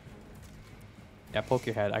bit. Yeah, poke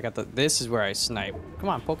your head. I got the... This is where I snipe. Come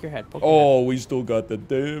on, poke your head. Poke your Oh, we still got the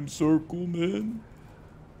damn circle, man.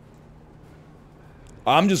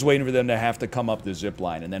 I'm just waiting for them to have to come up the zip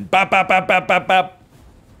line and then bop, bop, bop, bop, bop, bop.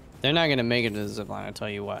 They're not going to make it to the zip line, I'll tell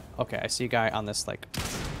you what. Okay, I see a guy on this, like...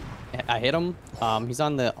 I hit him. He's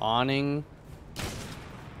on the awning.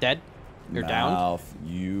 Dead. You're down. MALF,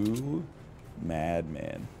 you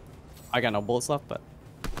madman. I got no bullets left, but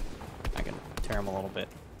I can tear him a little bit.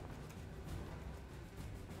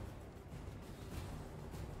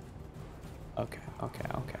 Okay.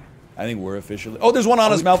 I think we're officially... Oh, there's one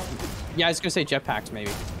on us, MALF. Yeah, I was gonna say jetpacks,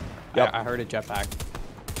 maybe. Yep. I heard a jetpack.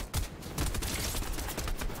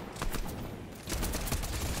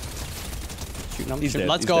 Shooting him. He's dead.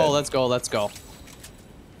 Let's He's go. dead. Let's go.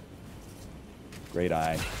 Great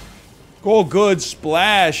eye. Oh, good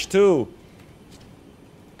splash, too.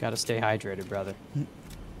 Gotta stay hydrated, brother.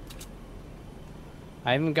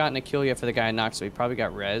 I haven't gotten a kill yet for the guy knocked, so he probably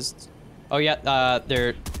got rezzed. Oh, yeah,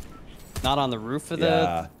 they're not on the roof of the...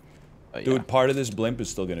 Yeah. Oh, Dude, yeah. part of this blimp is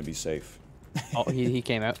still going to be safe. Oh, he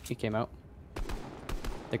came out. He came out.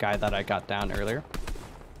 The guy that I got down earlier.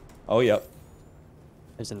 Oh, yep.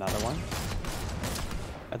 There's another one.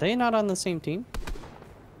 Are they not on the same team?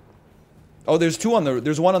 Oh, there's one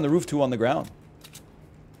on the roof, 2 on the ground.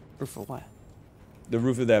 Roof of what? The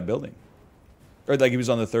roof of that building. Or like he was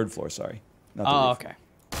on the 3rd floor, sorry. Not the roof. Okay.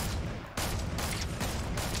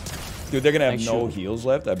 Dude, they're going to have Nice no shooting. heals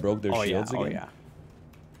left. I broke their shields again. Oh, yeah.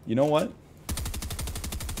 You know what?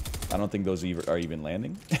 I don't think those are even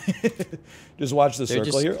landing. Just watch the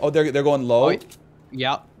circle here. Oh, they're going low. Oh,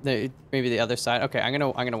 yeah. Maybe the other side. Okay, I'm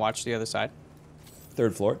gonna watch the other side.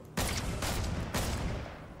 3rd floor.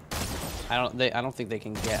 I don't think they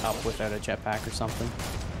can get up without a jetpack or something.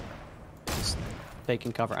 Just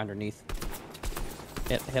taking cover underneath.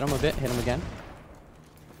 Hit him a bit. Hit him again.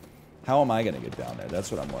 How am I going to get down there?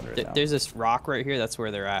 That's what I'm wondering now. There's this rock right here. That's where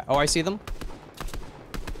they're at. Oh, I see them.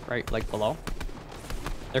 Right, like below.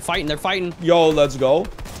 They're fighting. Yo, let's go.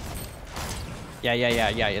 Yeah.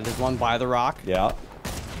 There's one by the rock. Yeah.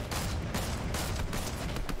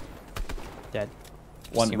 Dead.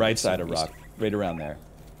 One right side of rock. Right around there.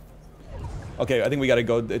 Okay, I think we got to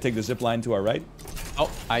go take the zip line to our right.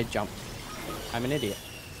 Oh, I jumped. I'm an idiot.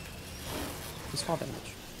 He's fall damage.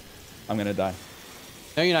 I'm going to die.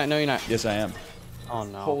 No, you're not. Yes, I am. Oh,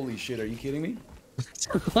 no. Holy shit, are you kidding me?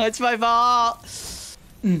 It's my fault.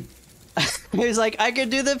 He was like, I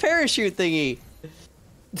could do the parachute thingy.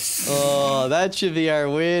 Oh, that should be our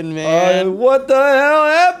win, man. What the hell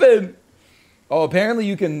happened? Oh, apparently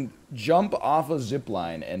you can jump off a zip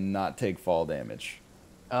line and not take fall damage.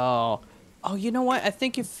 Oh. Oh, you know what? I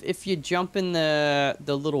think if you jump in the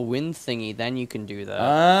little wind thingy, then you can do the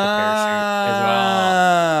parachute as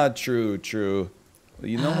well. True, true. Well,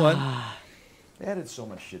 you know what? They added so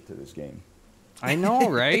much shit to this game. I know,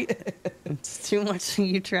 right? It's too much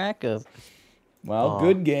to keep track of. Well,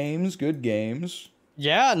 good games, good games.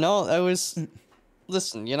 Yeah, no, that was.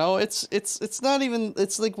 Listen, you know, it's not even.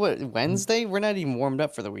 It's like what, Wednesday? We're not even warmed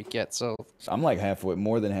up for the week yet, so. I'm like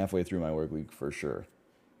more than halfway through my work week for sure.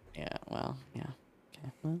 Yeah, well, yeah.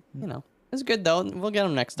 Okay, well, you know, it's good though. We'll get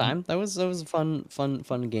them next time. That was fun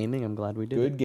gaming. I'm glad we did. Good.